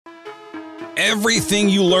Everything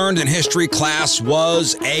you learned in history class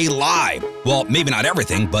was a lie. Well, maybe not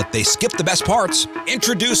everything, but they skipped the best parts.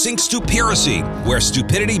 Introducing Stupiracy, where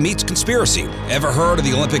stupidity meets conspiracy. Ever heard of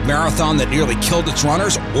the Olympic marathon that nearly killed its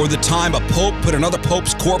runners? Or the time a pope put another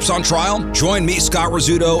pope's corpse on trial? Join me, Scott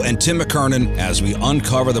Rizzuto, and Tim McKernan as we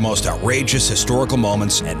uncover the most outrageous historical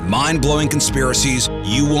moments and mind-blowing conspiracies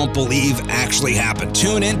you won't believe actually happened.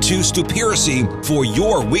 Tune in to Stupiracy for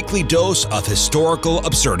your weekly dose of historical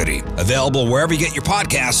absurdity. Available wherever you get your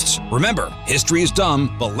podcasts. Remember, history is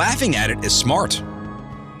dumb, but laughing at it is smart.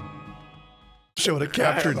 Should have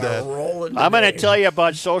captured that. I'm going to tell you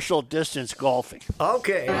about social distance golfing.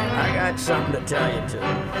 Okay, I got something to tell you, too.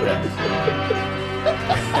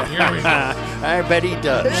 Here we go. I bet he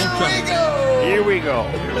does. Here we go.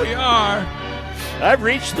 Here we are. I've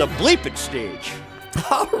reached the bleeping stage.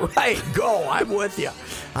 All right, go. I'm with you.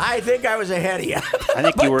 I think I was ahead of you. I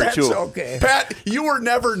think you were that's too. Okay. Pat, you were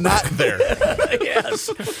never not there. Yes.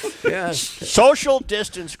 Social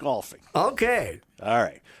distance golfing. Okay. All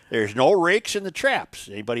right. There's no rakes in the traps.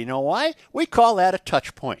 Anybody know why? We call that a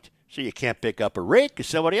touch point. So you can't pick up a rake because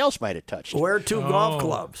somebody else might have touched it. Where are two golf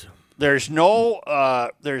clubs? There's no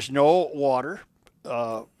water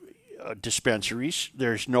dispensaries.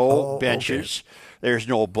 There's no benches. Okay. There's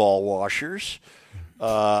no ball washers.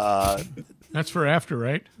 That's for after,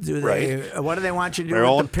 right? Do they? What do they want you to do Their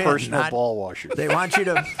with own the pin? personal ball washers. They want you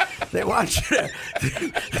to. They want you to.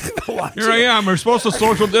 Here I am. We're supposed to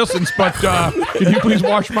social distance, but can you please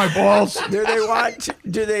wash my balls? Do they want?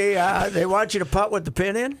 Do they? They want you to putt with the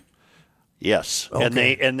pin in? Yes,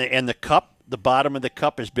 Okay. and the cup, the bottom of the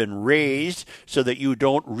cup has been raised so that you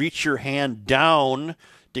don't reach your hand down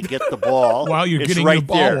to get the ball While you're it's getting right your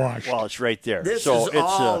ball there. washed. Well, it's right there. This so is it's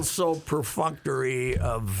all so perfunctory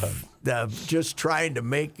of just trying to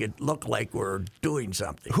make it look like we're doing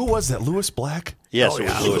something. Who was that? Lewis Black? yes, Oh, it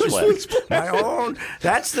yeah. was Lewis Black. My own.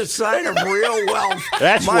 That's the sign of real wealth.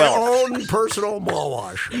 That's my wealth. own personal ball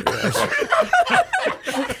wash. Yes.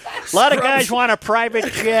 A lot of guys want a private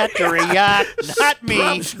jet or a yacht. Not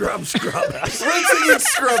me. Scrub. Rinsing and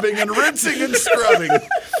scrubbing and rinsing and scrubbing.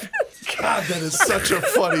 God, that is such a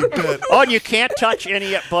funny bit. Oh, and you can't touch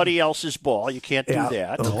anybody else's ball. You can't do Yeah.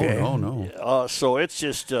 that. Okay. No. So it's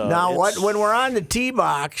just Now, it's- when we're on the tee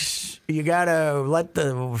box, you gotta let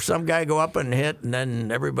some guy go up and hit, and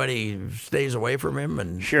then everybody stays away from him.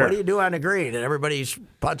 And Sure. what do you do on the green? And everybody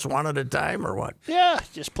putts one at a time, or what? Yeah,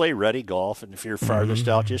 just play ready golf, and if you're farthest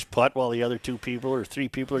out, just putt while the other 2 people or 3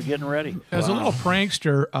 people are getting ready. As a little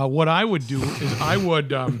prankster, what I would do is I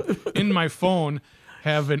would, in my phone,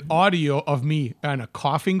 have an audio of me on a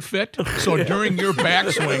coughing fit. So during your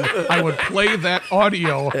backswing, I would play that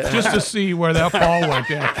audio just to see where that ball went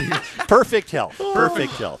after you. Perfect health.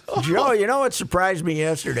 Perfect health. Joe, you know what surprised me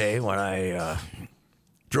yesterday when I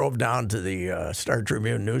drove down to the Star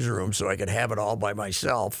Tribune newsroom so I could have it all by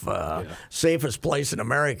myself. Safest place in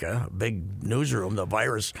America, a big newsroom, the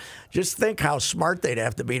virus. Just think how smart they'd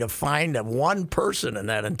have to be to find one person in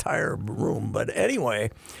that entire room. But anyway,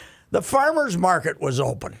 the farmer's market was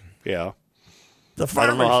open. Yeah. The I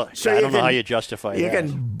farmers. don't know how you justify You that.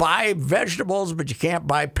 can buy vegetables, but you can't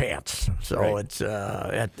buy pants. So Right. it's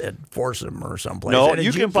at Forsum or someplace. No, And as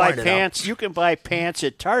you can buy pointed out- pants. You can buy pants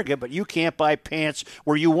at Target, but you can't buy pants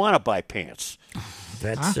where you want to buy pants.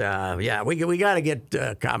 That's yeah. We got to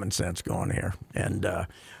get common sense going here, and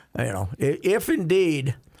if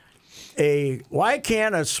indeed why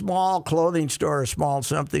can't a small clothing store, a small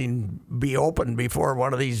something, be open before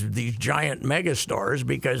one of these giant mega stores?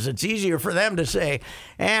 Because it's easier for them to say,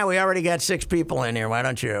 we already got 6 people in here. Why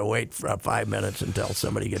don't you wait for 5 minutes until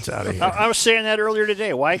somebody gets out of here? I was saying that earlier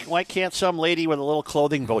today. Why can't some lady with a little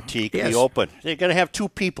clothing boutique Yes. be open? They're going to have 2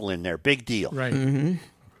 people in there. Big deal. Right.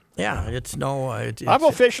 Yeah, it's no. I've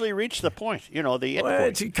officially reached the point. The end Well, point.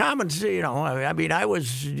 it's a common, I mean,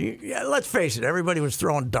 let's face it, everybody was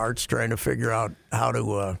throwing darts trying to figure out how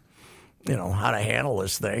to handle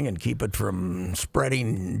this thing and keep it from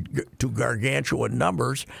spreading to gargantuan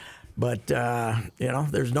numbers. But,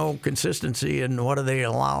 there's no consistency in what are they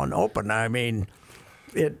allowing open. I mean,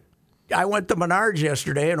 I went to Menards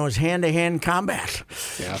yesterday and it was hand-to-hand combat.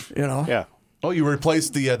 Yeah. Yeah. Oh, you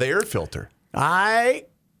replaced the air filter.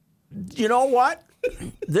 You know what?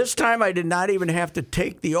 This time I did not even have to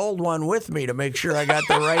take the old one with me to make sure I got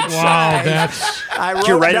the right size. That's... I wrote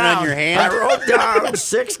you write it down, on your hand? I wrote down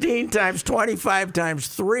 16 times 25 times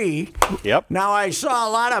 3. Yep. Now, I saw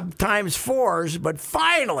a lot of times 4s, but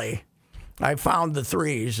finally I found the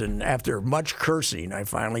 3s. And after much cursing, I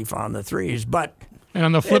finally found the 3s. But And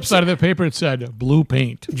on the flip side of the paper, it said blue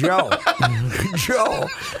paint. Joe,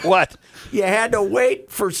 What? you had to wait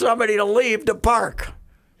for somebody to leave to park.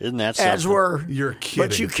 Isn't that something? as we're. You're kidding.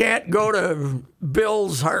 But you can't go to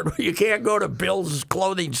Bill's Hardware. You can't go to Bill's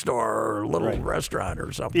clothing store or little restaurant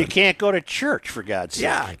or something. You can't go to church, for God's sake.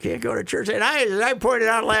 Yeah, I can't go to church. And as I pointed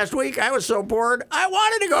out last week, I was so bored, I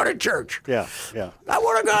wanted to go to church. Yeah. I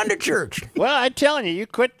would have gone to church. Well, I'm telling you,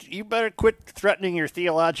 you better quit threatening your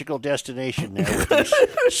theological destination there with these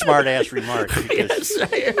smart-ass remarks. Because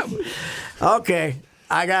Yes, I am. Okay,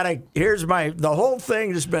 the whole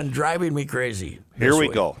thing has been driving me crazy. Here this we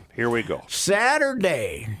week. go. Here we go.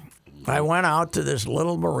 Saturday, I went out to this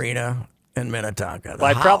little marina in Minnetonka. Well,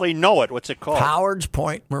 I probably know it. What's it called? Howard's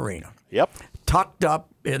Point Marina. Yep. Tucked up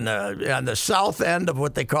on the south end of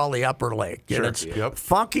what they call the Upper Lake. And it's Yep.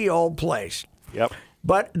 funky old place. Yep.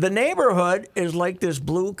 But the neighborhood is like this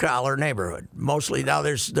blue collar neighborhood. Mostly now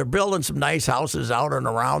they're building some nice houses out and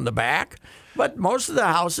around the back, but most of the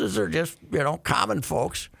houses are just common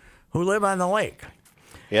folks who live on the lake.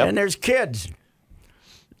 Yep. And there's kids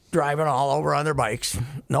driving all over on their bikes,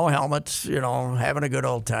 no helmets, having a good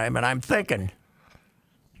old time. And I'm thinking,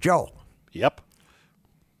 Joe, Yep.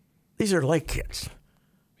 these are lake kids.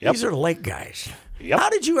 Yep. These are lake guys. Yep. How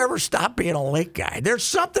did you ever stop being a lake guy? There's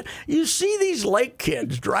something. You see these lake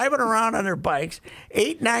kids driving around on their bikes,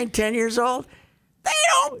 8, 9, 10 years old. They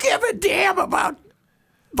don't give a damn about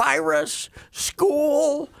virus,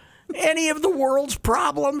 school, any of the world's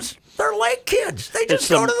problems. They're lake kids. They just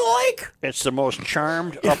go to the lake. It's the most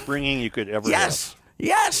charmed upbringing you could ever Yes.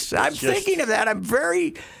 Yes. I'm just- thinking of that.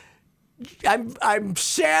 I'm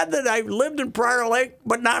sad that I lived in Prior Lake,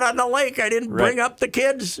 but not on the lake. I didn't bring up the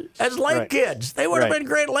kids as lake Right. kids. They would have Right. been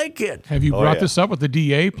great lake kids. Have you brought yeah. this up with the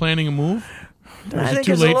DA planning a move? Or is I it think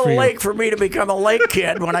too it's a late for little you? late for me to become a lake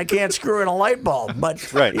kid when I can't screw in a light bulb.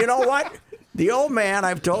 But Right. you know what? The old man,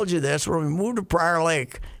 I've told you this, when we moved to Prior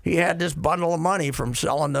Lake, he had this bundle of money from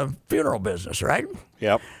selling the funeral business, right?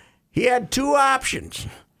 Yep. He had two options.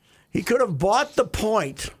 He could have bought the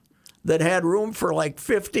point that had room for like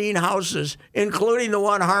 15 houses, including the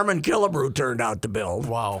one Harmon Killebrew turned out to build.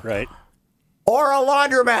 Wow. Right. Or a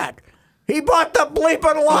laundromat. He bought the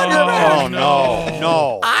bleeping laundromat. Oh,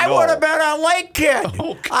 no. I no. would have been a lake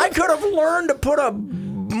kid. I could have learned to put a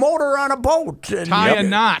motor on a boat. And, Tie a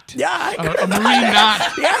knot. Yeah, I could A marine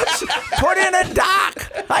knot. yes, put in a dock.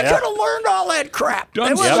 I could have learned all that crap.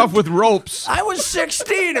 Done It was- stuff with ropes. I was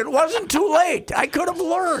 16. It wasn't too late. I could have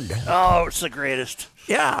learned. Oh, it's the greatest.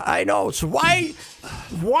 Yeah, I know. So why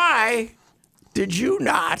did you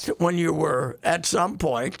not, when you were at some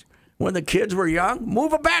point, when the kids were young,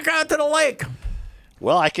 move it back out to the lake?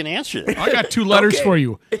 Well, I can answer that. I got 2 letters Okay. for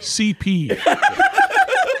you. CP.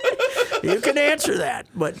 You can answer that,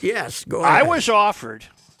 but yes, go ahead. I was offered,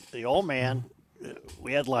 the old man,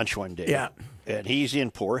 we had lunch one day. Yeah. And he's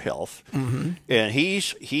in poor health. Mm-hmm. And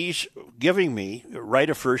he's giving me right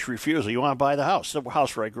of first refusal. You want to buy the house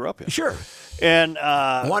where I grew up in. Sure. And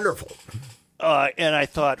Wonderful. and I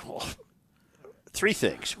thought, well, 3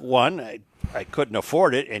 things. One, I couldn't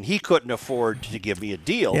afford it, and he couldn't afford to give me a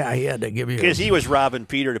deal. Yeah, he had to give you Because he was robbing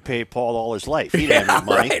Peter to pay Paul all his life. He didn't have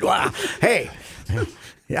any money. Right. Wow. Hey.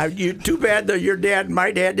 Yeah, too bad that your dad and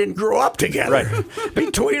my dad didn't grow up together. Right.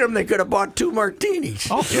 Between them, they could have bought 2 martinis.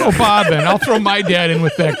 I'll throw Bob in. I'll throw my dad in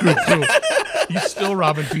with that group, too. He's still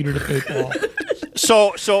robbing Peter to pay Paul.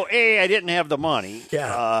 So A, I didn't have the money.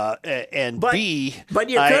 Yeah. And But, B, but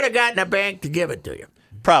you could have gotten a bank to give it to you.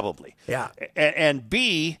 probably. Yeah. And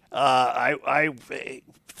B, I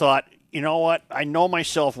thought, you know what? I know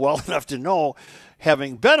myself well enough to know,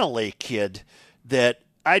 having been a lake kid, that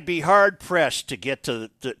I'd be hard pressed to get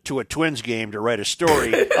to a Twins game to write a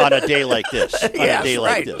story on a day like this. On Yes, a day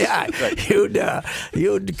right. like this. Yeah, Right.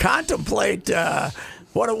 you'd contemplate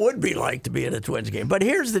what it would be like to be at a Twins game. But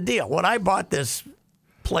here's the deal: when I bought this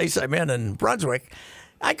place I'm in Brunswick,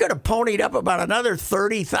 I could have ponied up about another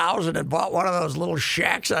 $30,000 and bought one of those little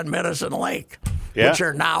shacks on Medicine Lake, Yeah. which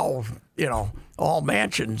are now all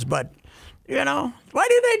mansions. But why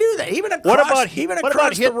did they do that? Even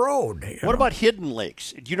across the road. What about Hidden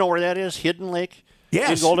Lakes? Do you know where that is? Hidden Lake?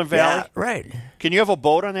 Yes, In Golden Valley? Yeah, right. Can you have a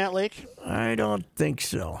boat on that lake? I don't think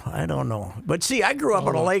so. I don't know. But see, I grew up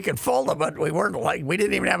on a lake in Fulda, but we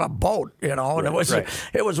didn't even have a boat, and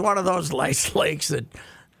it was one of those nice lakes that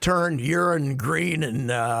turned urine green and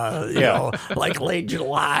like late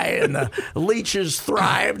July, and the leeches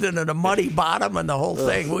thrived, and a muddy bottom and the whole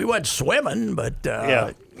thing. We went swimming, but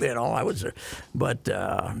I was, but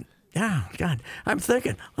yeah, God, I'm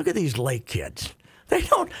thinking, look at these lake kids.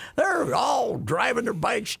 They're all driving their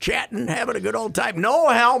bikes, chatting, having a good old time. No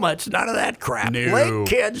helmets, none of that crap. No. Lake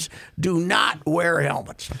kids do not wear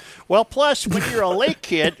helmets. Well, plus when you're a lake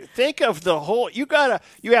kid, think of the whole. You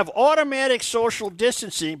have automatic social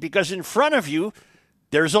distancing because in front of you,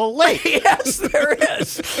 There's a lake. Yes, there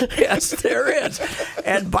is. Yes, there is.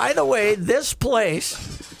 And by the way, this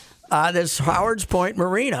place, this Howard's Point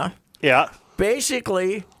Marina, Yeah.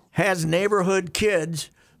 basically has neighborhood kids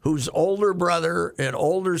whose older brother and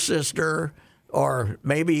older sister, or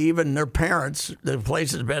maybe even their parents, the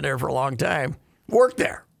place has been there for a long time, work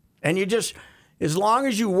there. And you just, as long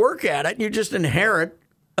as you work at it, you just inherit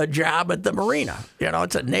a job at the marina. You know,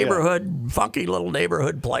 it's a neighborhood, funky little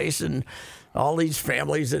neighborhood place, and all these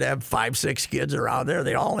families that have 5, 6 kids around there,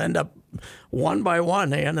 they all end up, one by one,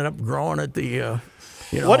 they ended up growing at the,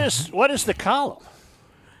 you know. What is the column?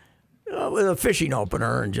 With a fishing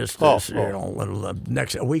opener and just this, you know, little,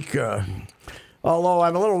 next week. Although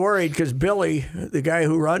I'm a little worried because Billy, the guy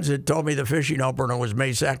who runs it, told me the fishing opener was May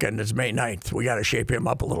 2nd. It's May 9th. We got to shape him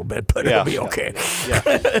up a little bit, but it'll be okay. Yeah.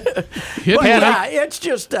 But yeah, it's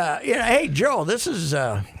just, you know, hey Joe, this is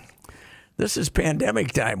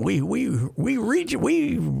pandemic time. We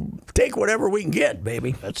take whatever we can get,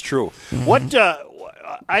 baby. That's true. What?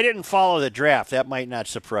 I didn't follow the draft. That might not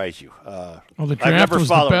surprise you. Well, the draft was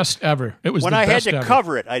the best ever. It was when the I had best to ever.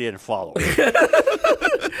 cover it. I didn't follow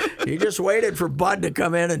it. You just waited for Bud to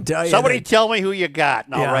come in and tell you. Somebody tell me who you got,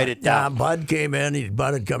 and I'll write it down. Yeah, Bud came in.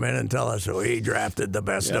 Bud had come in and tell us who he drafted the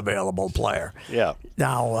best available player. Yeah.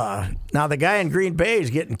 Now the guy in Green Bay is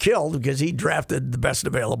getting killed because he drafted the best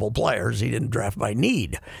available players. He didn't draft by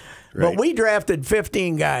need. But we drafted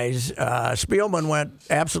 15 guys. Spielman went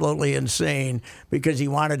absolutely insane because he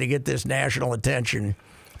wanted to get this national attention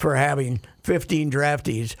for having 15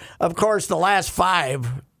 draftees. Of course, the last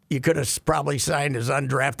 5 you could have probably signed as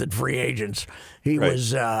undrafted free agents. He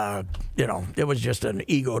was, you know, it was just an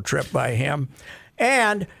ego trip by him.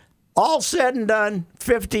 And all said and done,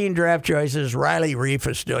 15 draft choices. Riley Reif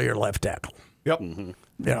is still your left tackle. Yep. You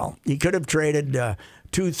know, he could have traded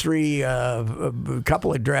 2, 3, a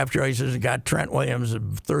couple of draft choices and got Trent Williams, a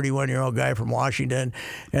 31-year-old guy from Washington.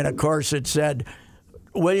 And, of course, it said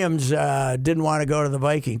Williams didn't want to go to the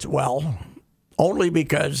Vikings. Well, only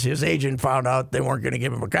because his agent found out they weren't going to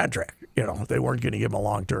give him a contract. You know, they weren't going to give him a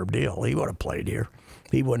long-term deal. He would have played here.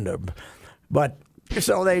 He wouldn't have. But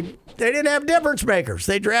so they didn't have difference makers.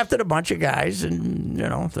 They drafted a bunch of guys, and, you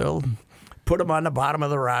know, they'll put them on the bottom of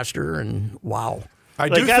the roster, and wow.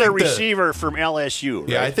 They got a receiver from LSU. Right?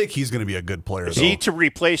 Yeah, I think he's going to be a good player. Is he to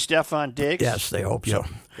replace Stephon Diggs? Yes, they hope so.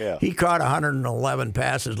 Yeah. He caught 111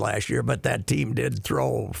 passes last year, but that team did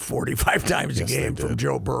throw 45 times a game from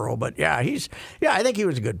Joe Burrow. But yeah, I think he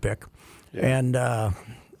was a good pick. Yeah. And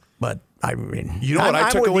but I mean, you know what I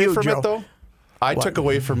took away from it though? I What? took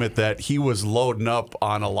away from it that he was loading up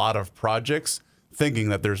on a lot of projects, thinking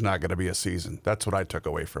that there's not going to be a season. That's what I took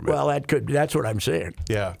away from it. Well, that's what I'm saying.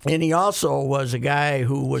 Yeah. And he also was a guy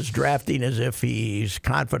who was drafting as if he's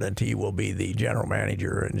confident he will be the general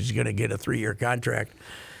manager and he's going to get a 3-year contract.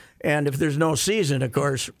 And if there's no season, of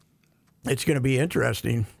course, it's going to be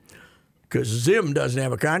interesting because Zim doesn't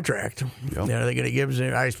have a contract. You know, they're going to give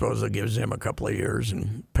Zim, I suppose they'll give Zim a couple of years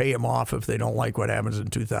and pay him off if they don't like what happens in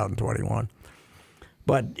 2021.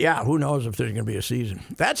 But, yeah, who knows if there's going to be a season.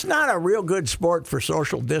 That's not a real good sport for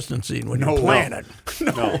social distancing when you're playing it.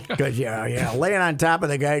 No. Because, laying on top of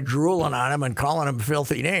the guy, drooling on him and calling him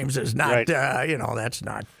filthy names is not, that's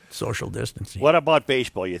not social distancing. What about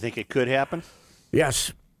baseball? You think it could happen?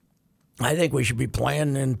 Yes. I think we should be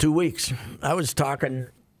playing in 2 weeks. I was talking,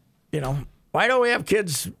 why don't we have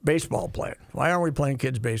kids baseball playing? Why aren't we playing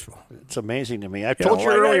kids baseball? It's amazing to me. I told you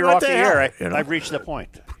earlier off the air, I've reached the point.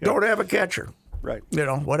 Don't have a catcher. Right.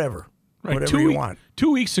 Whatever. Right. Whatever you want.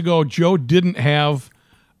 2 weeks ago, Joe didn't have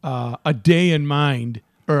a day in mind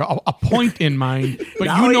or a point in mind, but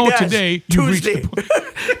Now he does. Today you reached Tuesday. the point.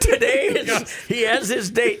 Today he has his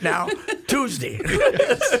date now. Tuesday.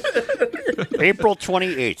 April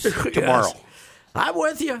 28th, tomorrow. Yes. I'm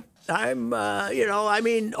with you. I'm,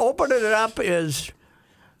 opening it up is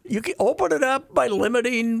you can open it up by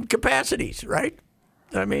limiting capacities, right?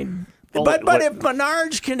 I mean, but if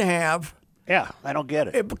Menards can have. Yeah, I don't get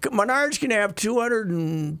it. If Menards can have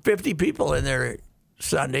 250 people in there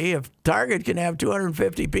Sunday, if Target can have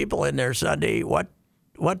 250 people in there Sunday, what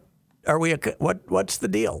are we? What's the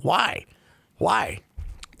deal? Why?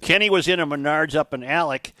 Kenny was in a Menards up in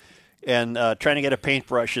Alec and trying to get a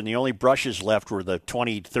paintbrush, and the only brushes left were the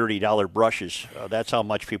 $20, $30 brushes. That's how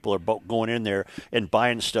much people are going in there and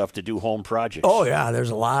buying stuff to do home projects. Oh yeah, there's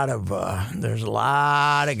a lot of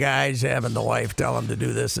guys having the wife tell them to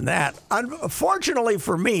do this and that. Unfortunately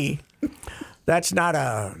for me, that's not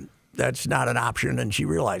an option, and she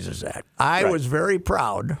realizes that. I was very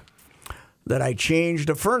proud that I changed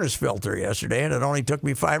a furnace filter yesterday, and it only took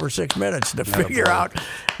me 5 or 6 minutes to figure out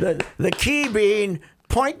the key being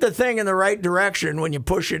point the thing in the right direction when you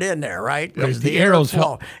push it in there, right? Because the arrows airflow.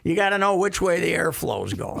 help. You got to know which way the airflow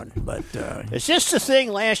is going. But Is this the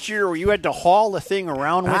thing last year where you had to haul the thing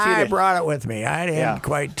around with you? I brought it with me. I didn't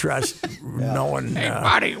quite trust knowing. Hey,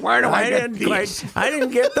 buddy, where do I get these? I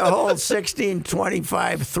didn't get the whole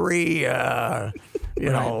 16-25-3.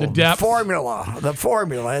 The depth. formula. The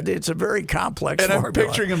formula. It's a very complex And formula. I'm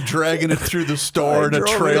picturing him dragging it through the store in a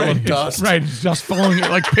drove trail it. of dust. Right, just following it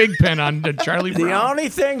like Pigpen on the Charlie The Brown. only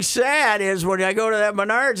thing sad is when I go to that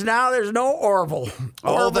Menards now, there's no Orville.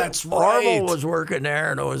 That's right. Orville was working there,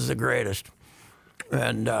 and it was the greatest.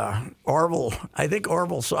 And Orville, I think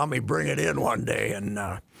Orville saw me bring it in one day, and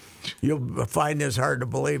you'll find this hard to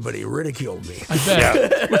believe, but he ridiculed me. I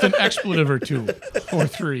bet. With an expletive or two or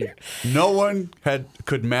three. No one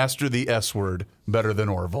could master the S word better than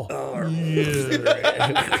Orville.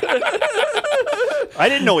 I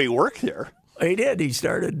didn't know he worked there. He did. He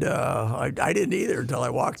started. I didn't either until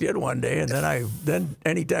I walked in one day, and then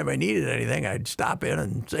anytime I needed anything, I'd stop in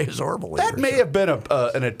and say his Orville. That may have been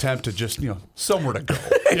an attempt to just, somewhere to go.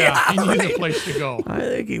 Yeah, he needed a place to go. I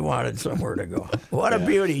think he wanted somewhere to go. What a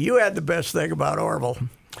beauty! You had the best thing about Orville.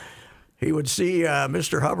 He would see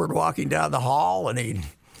Mr. Hubbard walking down the hall, and he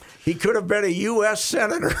could have been a U.S.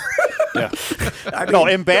 senator. Yeah. I mean, No,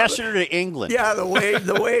 ambassador to England. Yeah, the way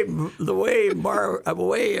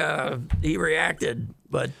he reacted,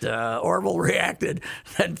 but Orville reacted.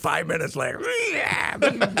 Then 5 minutes later,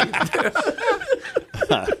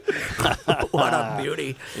 what a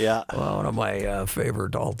beauty! Yeah. Well, one of my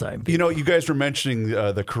favorite all-time people. You guys were mentioning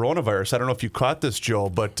the coronavirus. I don't know if you caught this, Joe,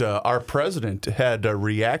 but our president had a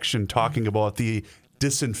reaction talking about the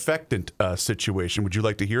disinfectant situation. Would you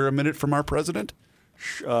like to hear a minute from our president?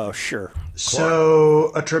 Sure.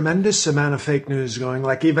 So a tremendous amount of fake news going,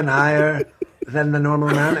 like even higher than the normal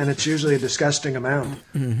amount, and it's usually a disgusting amount,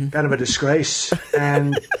 kind of a disgrace.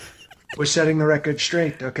 And we're setting the record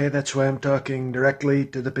straight, okay? That's why I'm talking directly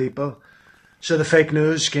to the people. So the fake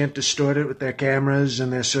news can't distort it with their cameras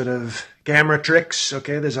and their sort of camera tricks,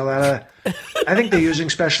 okay? There's a lot of... I think they're using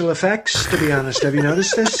special effects, to be honest. Have you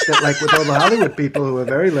noticed this? That like with all the Hollywood people who are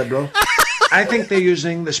very liberal, I think they're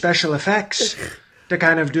using the special effects to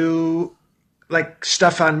kind of do like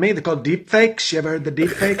stuff on me. They're called deep fakes. You ever heard the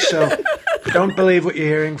deep fakes? So don't believe what you're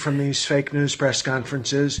hearing from these fake news press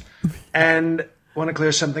conferences. And want to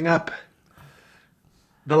clear something up.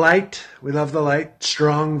 The light, we love the light,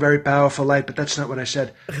 strong, very powerful light, but that's not what I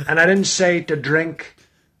said. And I didn't say to drink,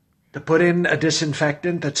 to put in a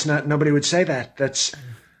disinfectant. That's not, nobody would say that. That's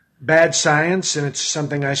bad science, and it's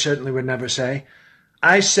something I certainly would never say.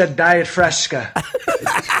 I said Diet Fresca.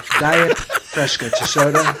 Diet Fresca. It's a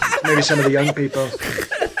soda. Maybe some of the young people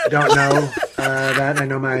don't know that. I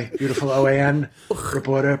know my beautiful OAN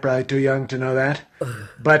reporter, probably too young to know that.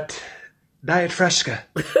 But Diet Fresca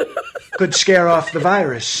could scare off the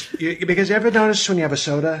virus. Because you ever notice when you have a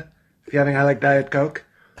soda, if you're having, I like Diet Coke,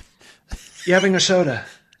 you're having a soda,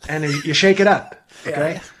 and you shake it up,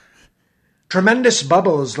 okay? Yeah. Tremendous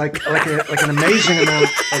bubbles, like an amazing amount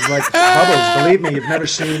of bubbles. Believe me, you've never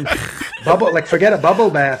seen bubble. Like forget a bubble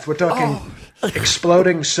bath. We're talking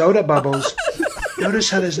exploding soda bubbles. Notice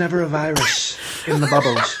how there's never a virus in the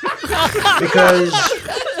bubbles because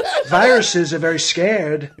viruses are very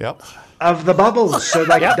scared of the bubbles. So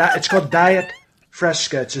it's called Diet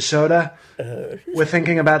Fresca. It's a soda. We're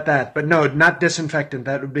thinking about that, but no, not disinfectant.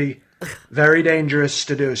 That would be very dangerous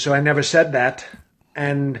to do. So I never said that,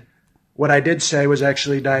 and what I did say was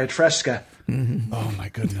actually Diet Fresca. Mm-hmm. Oh my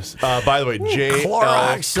goodness! By the way,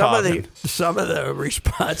 Clorox. Some of the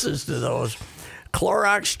responses to those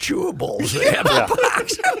Clorox chewables. They have a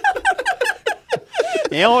box.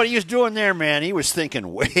 You know what he was doing there, man? He was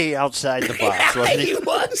thinking way outside the box, wasn't he?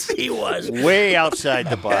 He was way outside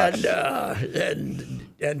the box.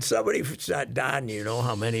 And somebody said, Don, you know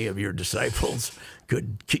how many of your disciples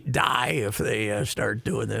could die if they start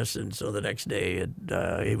doing this? And so the next day,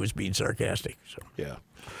 he was being sarcastic. So yeah,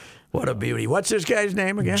 what a beauty! What's this guy's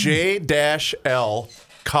name again? J-L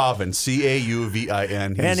Cauvin,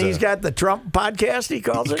 Cauvin. And he's got the Trump podcast. He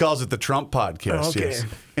calls it the Trump podcast. Okay. Yes.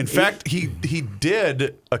 In fact, he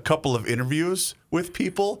did a couple of interviews with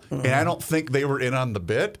people, and I don't think they were in on the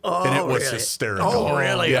bit, and it was hysterical. Oh,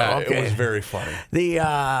 really? Yeah, okay. It was very funny.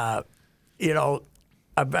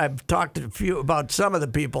 I've talked to a few about some of the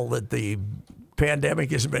people that the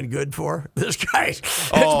pandemic has been good for. This guy,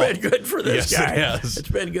 it's been good for this guy. It has. It's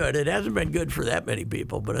been good. It hasn't been good for that many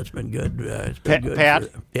people, but it's been good. It's been good. Pat,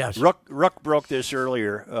 yes. Rook broke this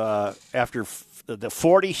earlier after the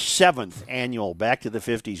 47th annual Back to the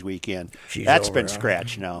 50s weekend. That's been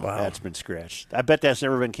scratched now. Wow. That's been scratched. I bet that's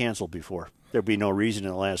never been canceled before. there'd be no reason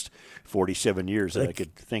in the last 47 years that I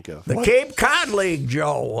could think of. The Cape Cod League,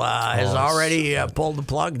 Joe, has already pulled the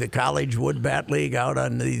plug. The College Wood Bat League out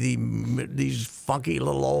on these funky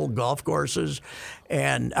little old golf courses,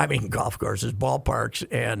 ballparks,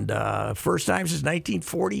 and first time since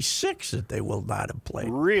 1946 that they will not have played.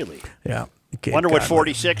 Really? Yeah. Wonder what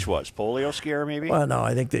 46 was. Polio scare, maybe? Well, no,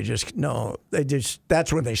 I think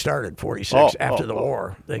that's when they started, 46, after the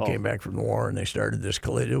war. They came back from the war, and they started this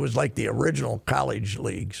collision. It was like the original college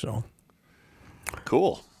league, so.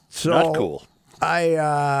 Cool. So not cool.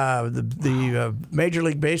 The Major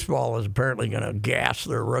League Baseball is apparently going to gas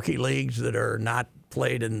their rookie leagues that are not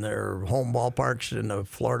played in their home ballparks in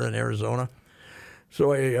Florida and Arizona. So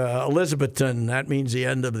Elizabethton, that means the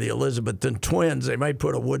end of the Elizabethton Twins. They might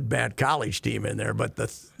put a Wood Bat College team in there, but the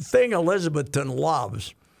thing Elizabethton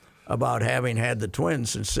loves about having had the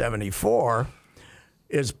Twins since '74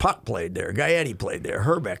 is Puck played there, Gaetti played there,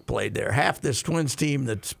 Herbeck played there. Half this Twins team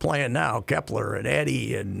that's playing now, Kepler and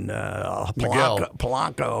Eddie and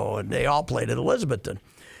Polanco, and they all played at Elizabethton.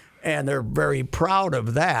 And they're very proud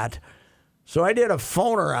of that. So I did a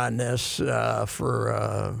phoner on this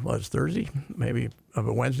for, Thursday? Maybe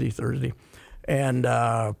Wednesday, Thursday. And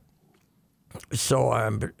so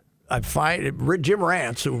I find Jim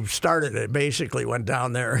Rance, who started it, basically went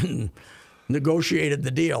down there and negotiated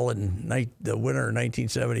the deal in the winter of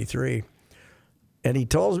 1973. And he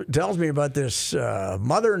tells me about this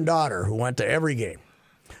mother and daughter who went to every game.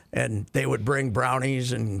 And they would bring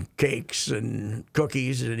brownies and cakes and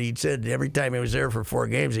cookies. And he said every time he was there for 4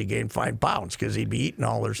 games, he gained 5 pounds because he'd be eating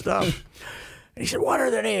all their stuff. And he said, "What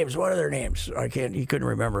are their names? What are their names?" He couldn't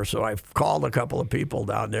remember. So I called a couple of people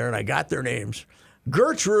down there, and I got their names: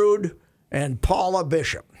 Gertrude and Paula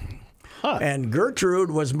Bishop. Huh. And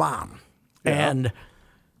Gertrude was mom. Yeah. And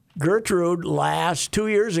Gertrude 2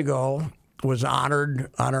 years ago was honored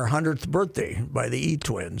on her 100th birthday by the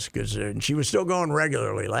E-Twins because she was still going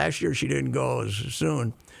regularly. Last year she didn't go as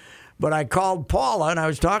soon. But I called Paula, and I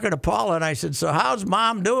was talking to Paula, and I said, "So how's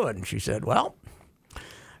Mom doing?" She said, "Well,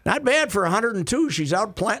 not bad for 102. She's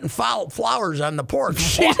out planting flowers on the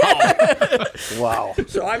porch." Wow.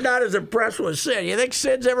 So I'm not as impressed with Sid. You think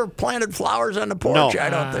Sid's ever planted flowers on the porch? No. I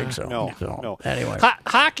don't think so. No. Anyway.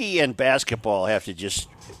 Hockey and basketball have to just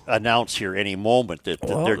announce here any moment that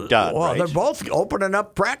they're done, Well, right? they're both opening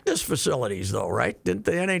up practice facilities, though, right? Didn't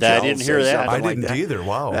the NHL I didn't hear say that. something I like didn't that? either.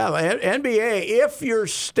 Wow. Yeah, NBA, if your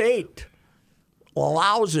state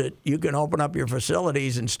allows it, you can open up your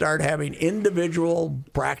facilities and start having individual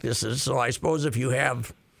practices. So I suppose if you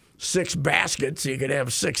have 6 baskets, you could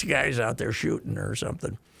have 6 guys out there shooting or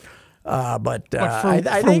something. But for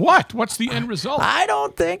I think, what? What's the end result? I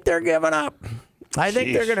don't think they're giving up. I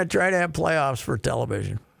think they're Jeez. going to try to have playoffs for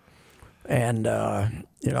television. And,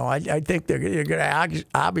 I think they're going to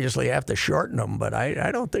obviously have to shorten them, but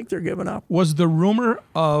I don't think they're giving up. Was the rumor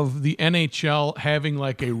of the NHL having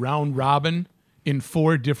like a round robin in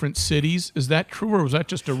 4 different cities, is that true, or was that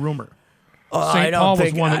just a rumor? St. Paul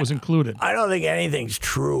was one that was included. I don't think anything's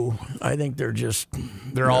true. I think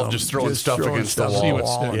they're all just throwing stuff against the on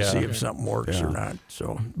wall. and Yeah. see if something works or not.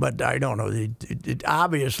 So, but I don't know. It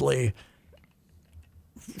obviously.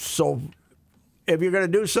 So, if you're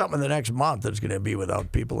going to do something the next month, it's going to be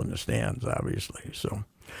without people in the stands, obviously. So,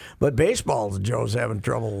 but baseball, Joe's having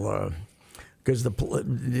trouble because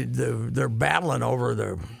they're battling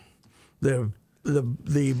over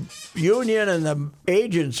the union and the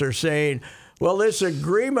agents are saying, well, this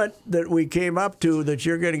agreement that we came up to that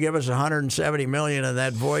you're going to give us $170 million and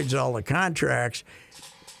that voids all the contracts.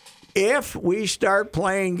 If we start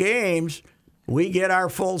playing games, we get our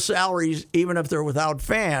full salaries even if they're without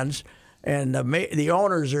fans. And the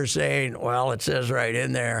owners are saying, well, it says right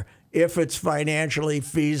in there, if it's financially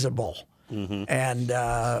feasible. Mm-hmm.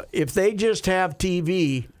 And if they just have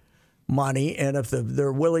TV money and if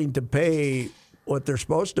they're willing to pay what they're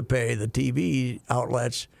supposed to pay, the TV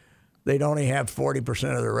outlets, they'd only have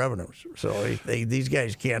 40% of their revenues. So these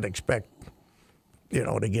guys can't expect,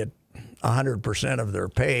 to get 100% of their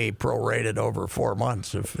pay prorated over 4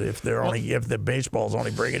 months if the baseball's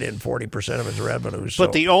only bringing in 40% of its revenues.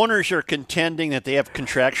 But the owners are contending that they have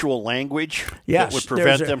contractual language that would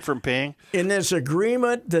prevent them from paying? In this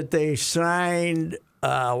agreement that they signed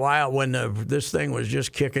when this thing was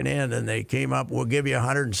just kicking in, and they came up, we'll give you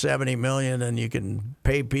 $170 million, and you can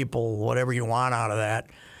pay people whatever you want out of that,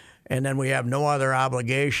 and then we have no other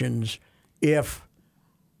obligations if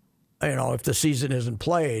the season isn't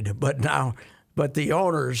played. But the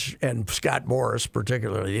owners and Scott Boras,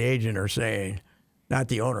 particularly the agent, are saying, not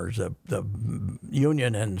the owners, the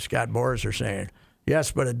union and Scott Boras are saying,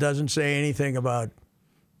 yes, but it doesn't say anything about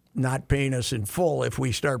not paying us in full if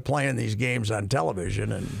we start playing these games on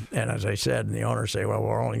television. And as I said, and the owners say, well,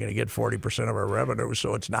 we're only going to get 40% of our revenue,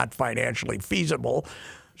 so it's not financially feasible.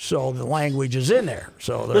 So the language is in there.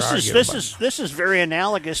 So this is very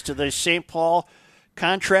analogous to the St. Paul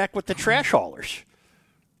contract with the trash haulers,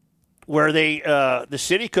 where the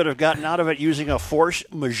city could have gotten out of it using a force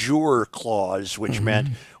majeure clause, which meant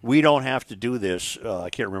we don't have to do this. I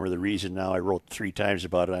can't remember the reason now. I wrote 3 times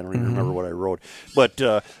about it. I don't even remember what I wrote. But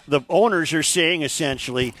the owners are saying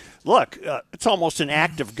essentially, look, it's almost an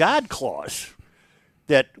act of God clause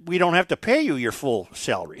that we don't have to pay you your full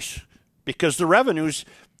salaries because the revenues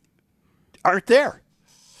aren't there.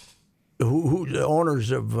 Who the owners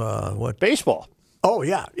of what? Baseball. Oh,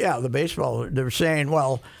 yeah, the baseball. They're saying,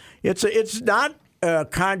 well, it's not a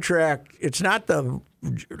contract. It's not the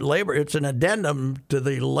labor. It's an addendum to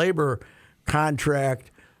the labor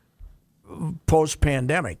contract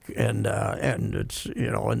post-pandemic, and it's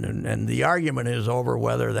and the argument is over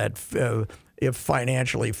whether that if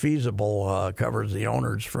financially feasible covers the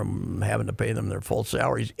owners from having to pay them their full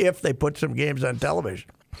salaries if they put some games on television.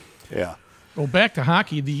 Yeah. Well, back to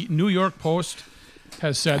hockey. The New York Post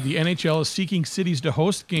has said the NHL is seeking cities to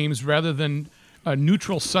host games rather than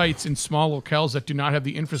neutral sites in small locales that do not have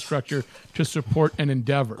the infrastructure to support an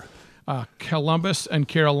endeavor. Columbus and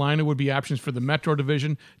Carolina would be options for the Metro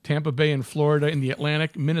Division, Tampa Bay and Florida in the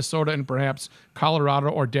Atlantic, Minnesota and perhaps Colorado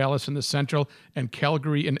or Dallas in the Central, and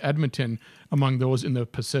Calgary and Edmonton among those in the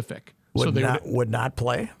Pacific. Would not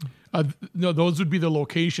play? No, those would be the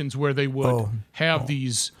locations where they would have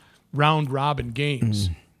these round-robin games.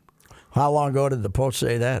 How long ago did the Post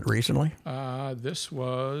say that? Recently? This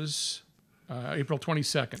was April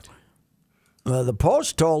 22nd. The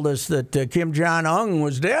Post told us that Kim Jong-un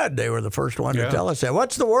was dead. They were the first one to tell us that.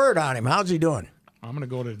 What's the word on him? How's he doing? I'm going to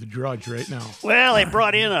go to the Drudge right now. Well, they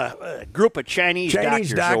brought in a group of Chinese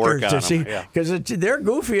doctors to work on see, him. because they're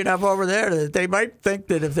goofy enough over there that they might think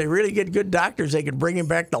that if they really get good doctors, they can bring him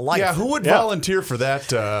back to life. Yeah, who would volunteer for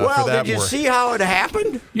that? Well, did you see how it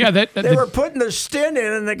happened? Yeah, they were putting the stent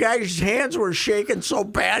in, and the guy's hands were shaking so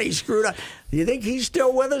bad he screwed up. Do you think he's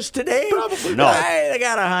still with us today? Probably no. I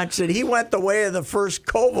got a hunch that he went the way of the first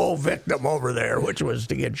Kovo victim over there, which was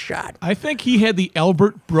to get shot. I think he had the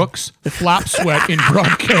Albert Brooks flop sweat in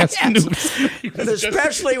broadcast news. And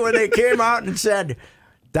especially when they came out and said,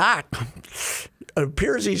 Doc, it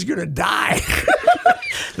appears he's going to die.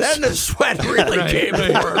 Then the sweat really came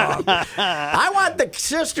pouring off. I want the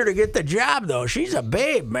sister to get the job, though. She's a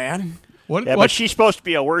babe, man. But she's supposed to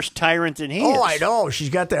be a worse tyrant than he is. Oh, I know. She's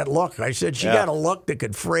got that look. I said she got a look that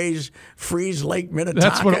could freeze Lake Minnetonka.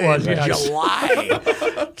 That's what it was, in yes.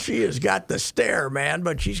 July. She has got the stare, man,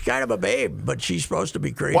 but she's kind of a babe, but she's supposed to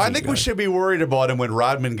be crazy. Well, I think we should be worried about him when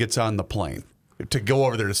Rodman gets on the plane to go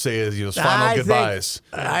over there to say his final goodbyes.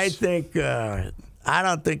 I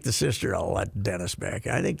don't think the sister will let Dennis back.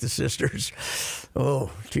 I think the sister's,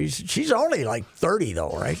 she's only like 30,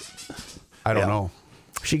 though, right? I don't know.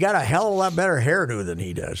 She got a hell of a lot better hairdo than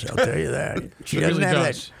he does. I'll tell you that. She doesn't have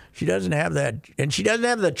that. She doesn't have that, and she doesn't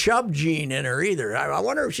have the chub gene in her either. I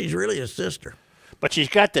wonder if she's really a sister. But she's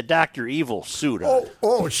got the Dr. Evil suit on.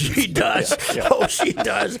 Oh, she does. Oh, she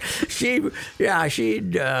does. She'd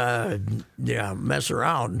mess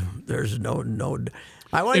around. There's no.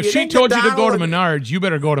 If she told you to go to Menards, you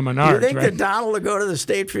better go to Menards. You think that Donald would go to the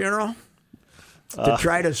state funeral to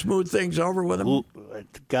try to smooth things over with him?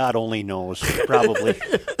 God only knows, probably.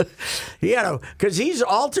 Because he's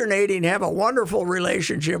alternating, have a wonderful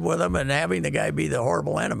relationship with him, and having the guy be the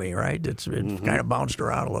horrible enemy, right? It's kind of bounced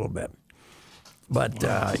around a little bit. But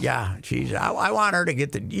I want her to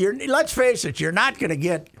get let's face it, you're not going to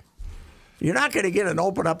get an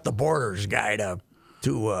open up the borders guy to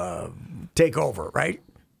take over, right?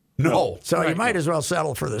 No. So you might as well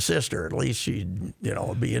settle for the sister. At least she'd,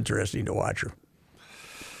 it'd be interesting to watch her.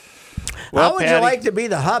 Well, how would you like to be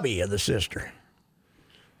the hubby of the sister?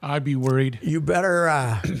 I'd be worried. You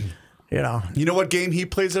better, You know what game he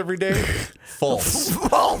plays every day? False.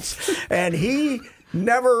 False. And he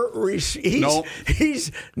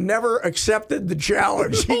he's never accepted the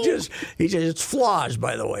challenge. He just it's flaws,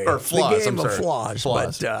 by the way. Or flaws. The game of flaws.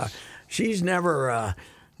 But she's never.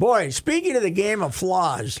 Boy, speaking of the game of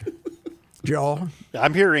flaws, Joe,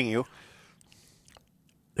 I'm hearing you.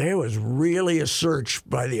 There was really a search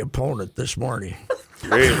by the opponent this morning.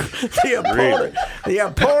 Really? The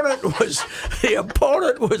opponent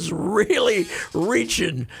was really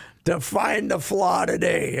reaching to find the flaw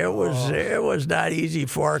today. It was not easy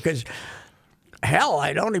for her because Hell,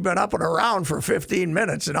 I'd only been up and around for 15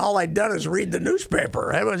 minutes, and all I'd done is read the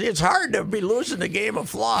newspaper. It's hard to be losing the game of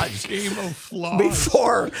flaws. Game of flaws.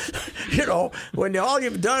 Before, when all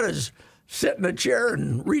you've done is sit in a chair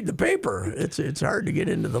and read the paper. It's hard to get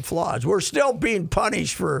into the flaws. We're still being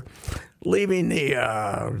punished for leaving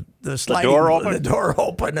the door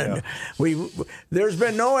open, and there's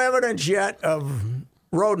been no evidence yet of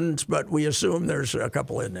rodents, but we assume there's a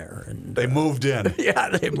couple in there. And They moved in. yeah,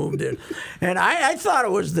 they moved in. And I thought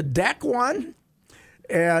it was the deck one,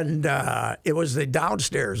 and it was the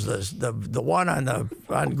downstairs, the one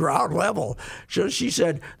on ground level. So she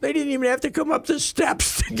said they didn't even have to come up the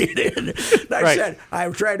steps to get in. And I said I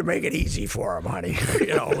tried to make it easy for them, honey.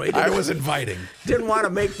 I was inviting. Didn't want to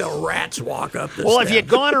make the rats walk up the steps. Well, have you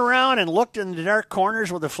gone around and looked in the dark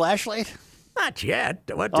corners with a flashlight? Not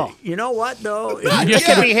yet. You know what, though? You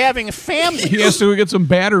could be having a family. He has to get some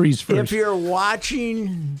batteries first.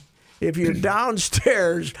 If you're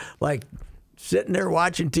downstairs, like sitting there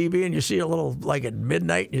watching TV and you see a little, like at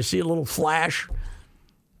midnight, and you see a little flash,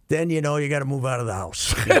 then you got to move out of the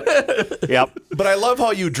house. Yep. But I love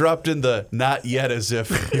how you dropped in the not yet as if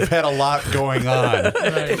you've had a lot going on.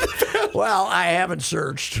 Right. Well, I haven't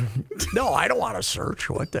searched. No, I don't want to search.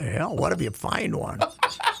 What the hell? What if you find one?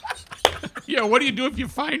 Yeah, what do you do if you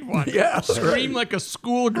find one? Yeah, Scream like a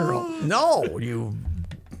schoolgirl. No, you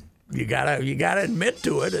gotta admit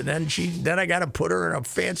to it, and then I gotta put her in a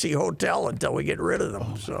fancy hotel until we get rid of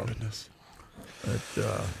them. So, Goodness.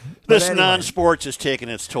 This anyway. non-sports is taking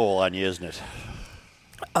its toll on you, isn't it?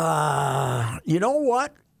 You know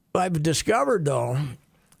what I've discovered though,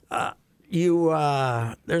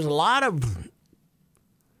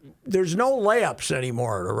 there's no layups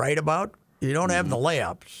anymore to write about. You don't have the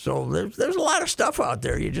layups, so there's a lot of stuff out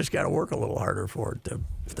there. You just got to work a little harder for it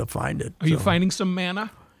to find it. Are you finding some manna?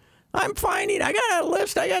 I'm finding. I got a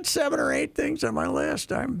list. I got 7 or 8 things on my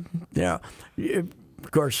list. Of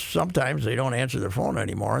course, sometimes they don't answer their phone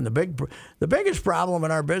anymore. And the biggest problem in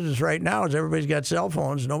our business right now is everybody's got cell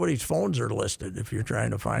phones. Nobody's phones are listed. If you're trying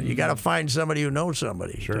to find, you got to find somebody who knows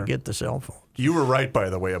somebody to get the cell phone. You were right, by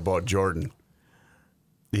the way, about Jordan.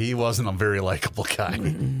 He wasn't a very likable guy.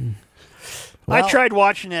 I tried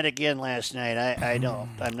watching that again last night.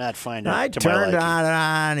 I'm not finding it. I to my turned liking. on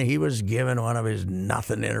and on. He was giving one of his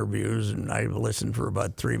nothing interviews, and I listened for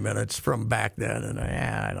about 3 minutes from back then. And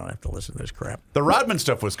I don't have to listen to this crap. The Rodman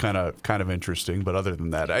stuff was kind of interesting, but other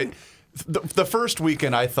than that, the first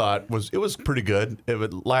weekend I thought was pretty good.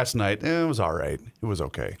 Last night it was all right. It was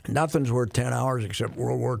okay. Nothing's worth 10 hours except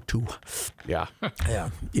World War II. Yeah. Yeah,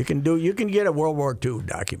 you can get a World War II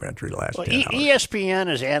documentary last 10 hours. ESPN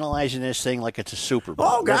is analyzing this thing like it's a Super Bowl.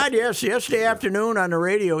 Oh God, yes! Yesterday afternoon on the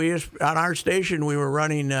radio, on our station, we were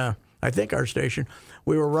running. I think our station,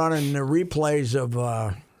 we were running the replays of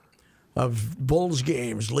Bulls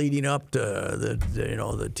games leading up to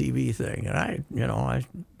the TV thing, and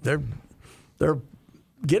they're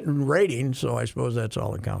getting ratings, so I suppose that's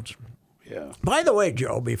all that counts. Yeah. By the way,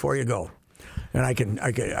 Joe, before you go, and I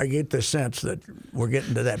get the sense that we're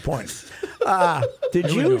getting to that point.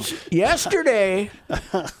 Yesterday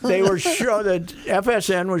they were that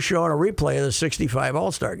FSN was showing a replay of the '65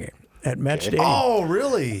 All-Star game at Met Stadium. Oh,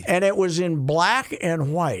 really? And it was in black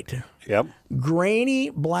and white. Yep. Grainy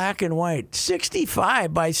black and white.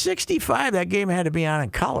 65 by 65, that game had to be on in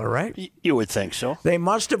color, right? You would think so. They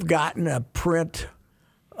must have gotten a print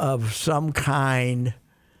of some kind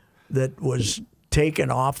that was taken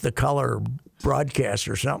off the color broadcast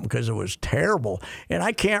or something because it was terrible. And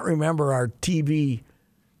I can't remember our TV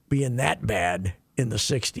being that bad in the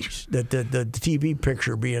 60s, the TV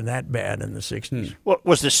picture being that bad in the 60s. What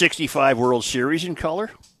was the '65 World Series in color?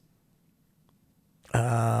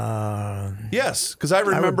 Yes, because I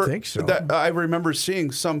remember think so. I remember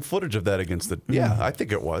seeing some footage of that against the. Yeah, I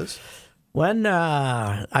think it was. When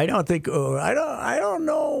I don't think I don't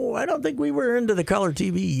know. I don't think we were into the color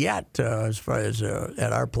TV yet as far as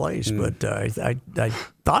at our place. But I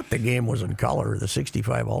thought the game was in color, the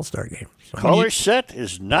 '65 All-Star game. So. Color set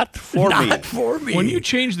is not for me. Not for me. When you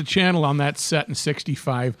changed the channel on that set in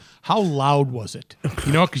 '65, how loud was it?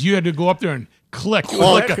 Because you had to go up there and click. It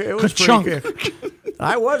was like It a was chunk. pretty good.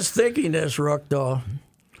 I was thinking this, Rook, though.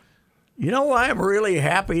 You know why I'm really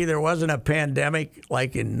happy there wasn't a pandemic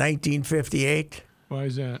like in 1958? Why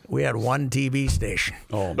is that? We had one TV station.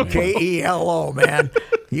 Oh, man. KELO, man.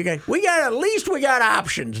 We got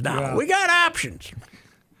options now. Yeah. We got options.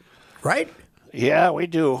 Right? Yeah, we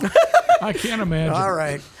do. I can't imagine. All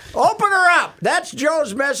right. Open her up. That's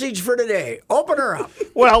Joe's message for today. Open her up.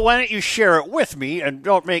 Well, why don't you share it with me and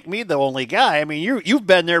don't make me the only guy? I mean, you've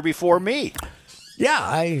been there before me. Yeah,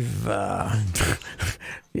 I've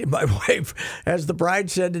My wife, as the bride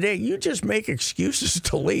said today, you just make excuses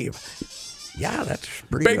to leave. Yeah, that's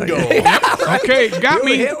pretty Bingo. good. Okay, got You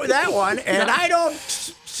me. hit with that one, and I don't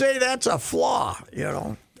say that's a flaw.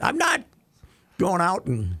 I'm not going out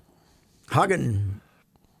and hugging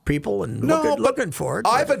people and looking for it.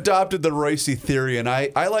 I've adopted the Royce theory, and I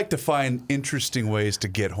like to find interesting ways to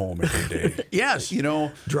get home every day. Yes,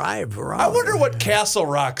 drive around. I wonder what Castle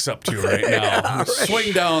Rock's up to right now.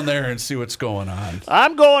 Swing down there and see what's going on.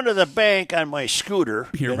 I'm going to the bank on my scooter,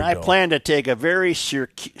 Here and we I go. plan to take a very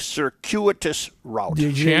circuitous route.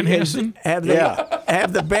 Did you Chanhassen?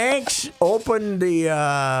 have the banks opened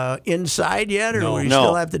the inside yet, or do we No.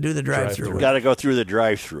 still have to do the drive-through? Got to go through the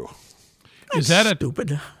drive-through. Is that a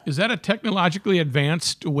Stupid. Is that a technologically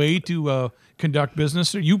advanced way to conduct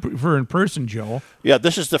business? Or you prefer in person, Joe? Yeah,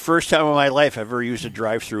 this is the first time in my life I've ever used a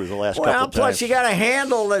drive-through the last couple Well, of plus times. you got to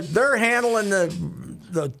handle that. They're handling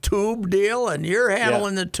the tube deal, and you're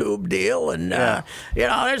handling the tube deal, and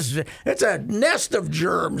it's a nest of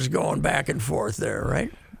germs going back and forth there,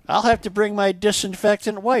 right? I'll have to bring my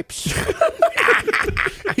disinfectant wipes.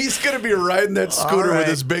 He's going to be riding that scooter with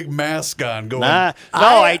his big mask on going. I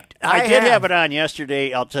did have. have it on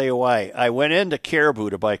yesterday. I'll tell you why. I went into Caribou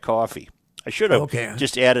to buy coffee. I should have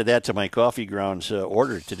just added that to my coffee grounds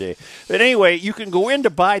order today. But anyway, you can go in to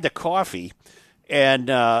buy the coffee, and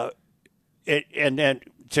then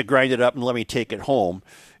to grind it up and let me take it home.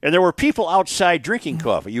 And there were people outside drinking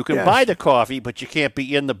coffee. You can buy the coffee, but you can't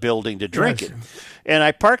be in the building to drink it. And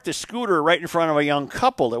I parked the scooter right in front of a young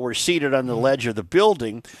couple that were seated on the ledge of the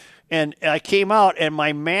building. And I came out, and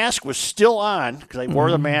my mask was still on because I wore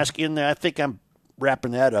the mask in there. I think I'm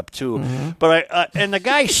wrapping that up too. But and the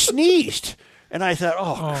guy sneezed. And I thought,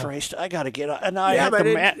 oh. Christ, I got to get out. And I had but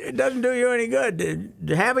the it doesn't do you any good.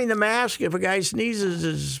 Having the mask, if a guy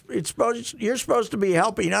sneezes, you're supposed to be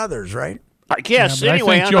helping others, right? I guess. Yeah, but I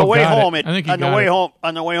Anyway, think on Joe the way got it. home, I think he on the got way it.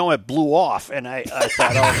 home, it blew off, and I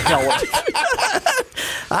thought, oh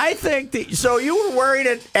no. I think so. You were wearing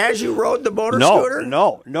it as you rode the motor No, scooter?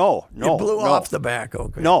 no. It blew off the back.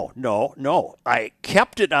 Okay. No. I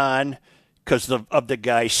kept it on because of the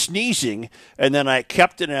guy sneezing, and then I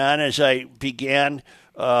kept it on as I began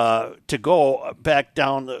to go back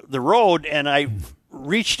down the road, and I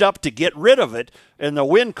reached up to get rid of it, and the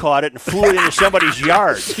wind caught it and flew it into somebody's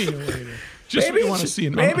yard. See you later. Just what you want to see.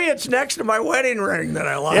 Maybe it's next to my wedding ring that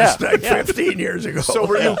I lost 15 years ago. So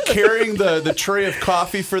were you carrying the tray of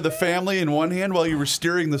coffee for the family in one hand while you were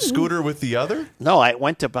steering the scooter with the other? No, I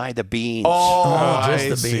went to buy the beans. I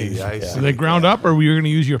just the beans. see. I see. So they ground up, or were you going to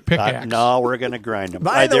use your pickaxe? No, we're going to grind them.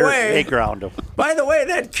 By the way- they ground them. By the way,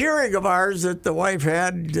 that Keurig of ours that the wife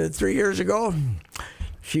had 3 years ago,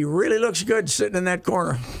 she really looks good sitting in that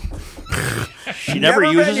corner. She never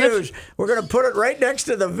been uses it? used. We're going to put it right next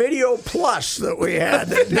to the Video Plus that we had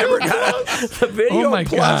that never got the Video Oh, my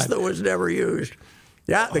Plus God. that was never used.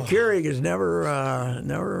 Yeah, the Keurig is never.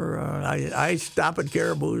 I stop at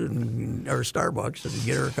Caribou or Starbucks and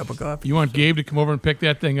get her a cup of coffee. You want Gabe to come over and pick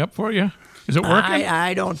that thing up for you? Is it working?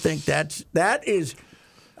 I don't think that is.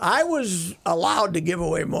 I was allowed to give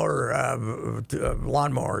away more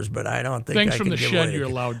lawnmowers, but I don't think Things I from can the give shed away you're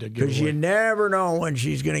allowed to give because you away. never know when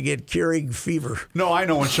she's going to get Keurig fever. No, I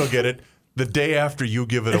know when she'll get it. The day after you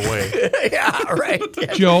give it away. Yeah, right.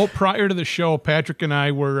 Joe, prior to the show, Patrick and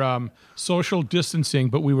I were social distancing,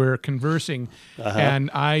 but we were conversing, and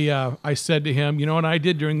I said to him, you know what I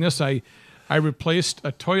did during this? I replaced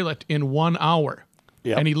a toilet in 1 hour.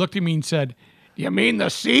 Yep. And he looked at me and said, you mean the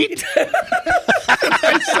seat?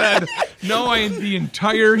 I said, no,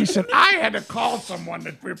 he said, I had to call someone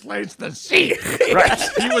to replace the seat. Right.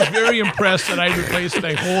 He was very impressed that I replaced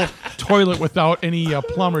a whole toilet without any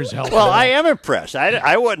plumber's help. Well, I am impressed.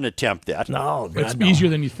 I wouldn't attempt that. No, God, It's no. easier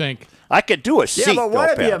than you think. I could do a seat. Yeah, but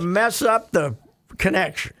what though, if you Pat. mess up the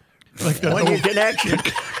connection? Like When you connection.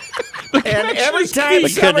 And every time The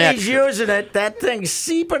somebody's connection. using it, that thing's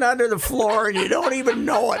seeping under the floor and you don't even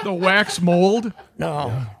know it. the wax mold.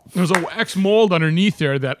 No. There's a wax mold underneath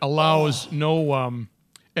there that allows no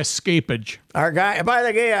escapage. Our guy, by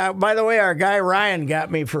the way, our guy Ryan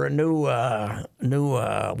got me for a new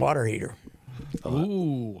water heater.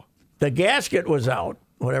 Ooh, The gasket was out,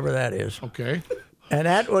 whatever that is, okay. and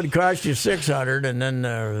that would cost you $600, and then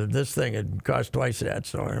this thing would cost twice that.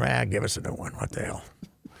 So, give us a new one. What the hell?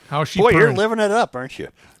 How's she? Boy, you're purring? living it up, aren't you?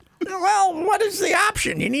 Well, what is the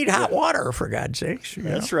option? You need hot water, for God's sakes. you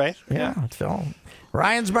That's know? right. Yeah. So,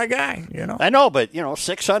 Ryan's my guy. I know, but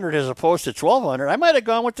 600 as opposed to 1,200. I might have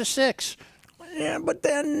gone with the 6. Yeah, but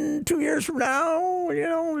then 2 years from now,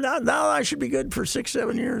 now I should be good for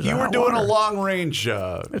 6-7 years. You on were hot doing water. a long range.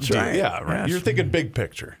 That's right. Yeah, right. Yes. You're thinking big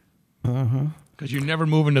picture. Because you're never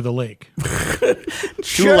moving to the lake.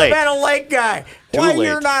 Should have late. been a lake guy. Too Why late.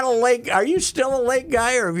 you're not a lake? Are you still a lake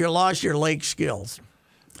guy, or have you lost your lake skills?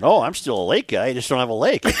 Oh, I'm still a lake guy. I just don't have a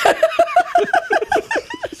lake.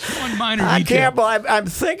 One minor I detail. can't believe I'm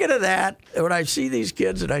thinking of that when I see these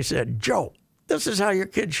kids, and I said, Joe, this is how your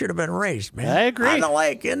kid should have been raised, man. I agree. On the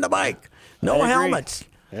lake, in the bike, no I agree. helmets.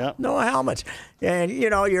 Yeah. No helmets. And you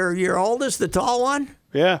know, your oldest, the tall one.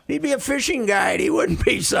 Yeah. He'd be a fishing guide. He wouldn't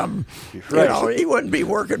be some, Right. you know, he wouldn't be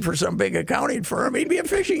working for some big accounting firm. He'd be a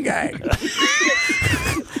fishing guide.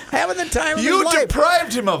 Having the time of You his life.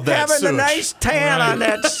 deprived him of that, Having the Such. nice tan on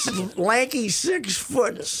that lanky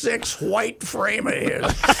 6'6" white frame of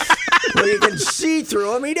his. Where you can see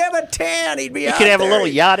through him. He'd have a tan. He'd be You out could have a there. little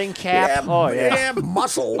yachting He'd cap. have, Oh, he'd yeah. have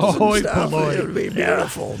muscles Oh, and stuff. boy. It would be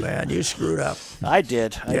beautiful, man. You screwed up. I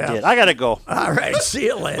did. I Yeah. did. I got to go. All right, see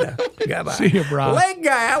you later. Goodbye. See you, bro. Lake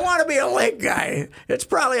guy. I want to be a lake guy. It's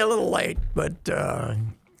probably a little late, but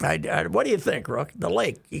what do you think, Rook? The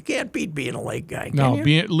lake. You can't beat being a lake guy, can No,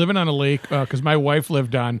 you? living on a lake, because my wife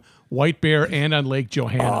lived on White Bear and on Lake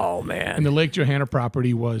Johanna. Oh, man. And the Lake Johanna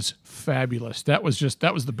property was fabulous. That was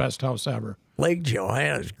the best house ever. Lake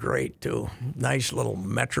Johanna's great, too. Nice little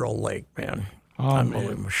metro lake, man. Oh,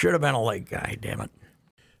 Unbelievable. Should have been a lake guy, damn it.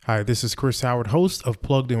 Hi, this is Chris Howard, host of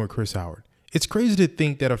Plugged In with Chris Howard. It's crazy to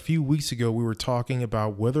think that a few weeks ago we were talking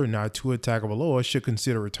about whether or not Tua Tagovailoa should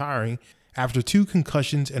consider retiring after 2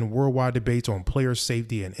 concussions and worldwide debates on player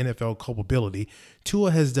safety and NFL culpability.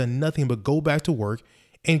 Tua has done nothing but go back to work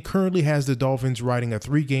and currently has the Dolphins riding a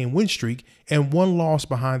 3-game win streak and 1 loss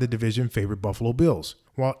behind the division favorite Buffalo Bills.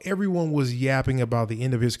 While everyone was yapping about the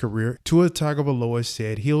end of his career, Tua Tagovailoa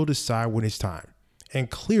said he'll decide when it's time. And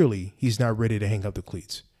clearly, he's not ready to hang up the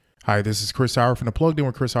cleats. Hi, this is Chris Howard from the Plugged In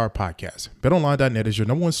with Chris Howard podcast. BetOnline.net is your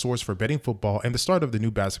 #1 source for betting football and the start of the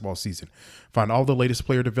new basketball season. Find all the latest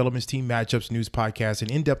player developments, team matchups, news, podcasts,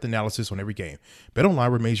 and in-depth analysis on every game.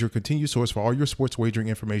 BetOnline remains your continued source for all your sports wagering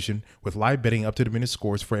information with live betting, up-to-the-minute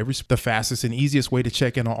scores for the fastest and easiest way to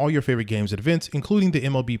check in on all your favorite games and events, including the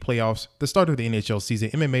MLB playoffs, the start of the NHL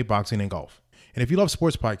season, MMA, boxing, and golf. And if you love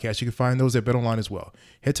sports podcasts, you can find those at BetOnline as well.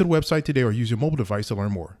 Head to the website today or use your mobile device to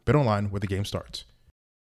learn more. BetOnline, where the game starts.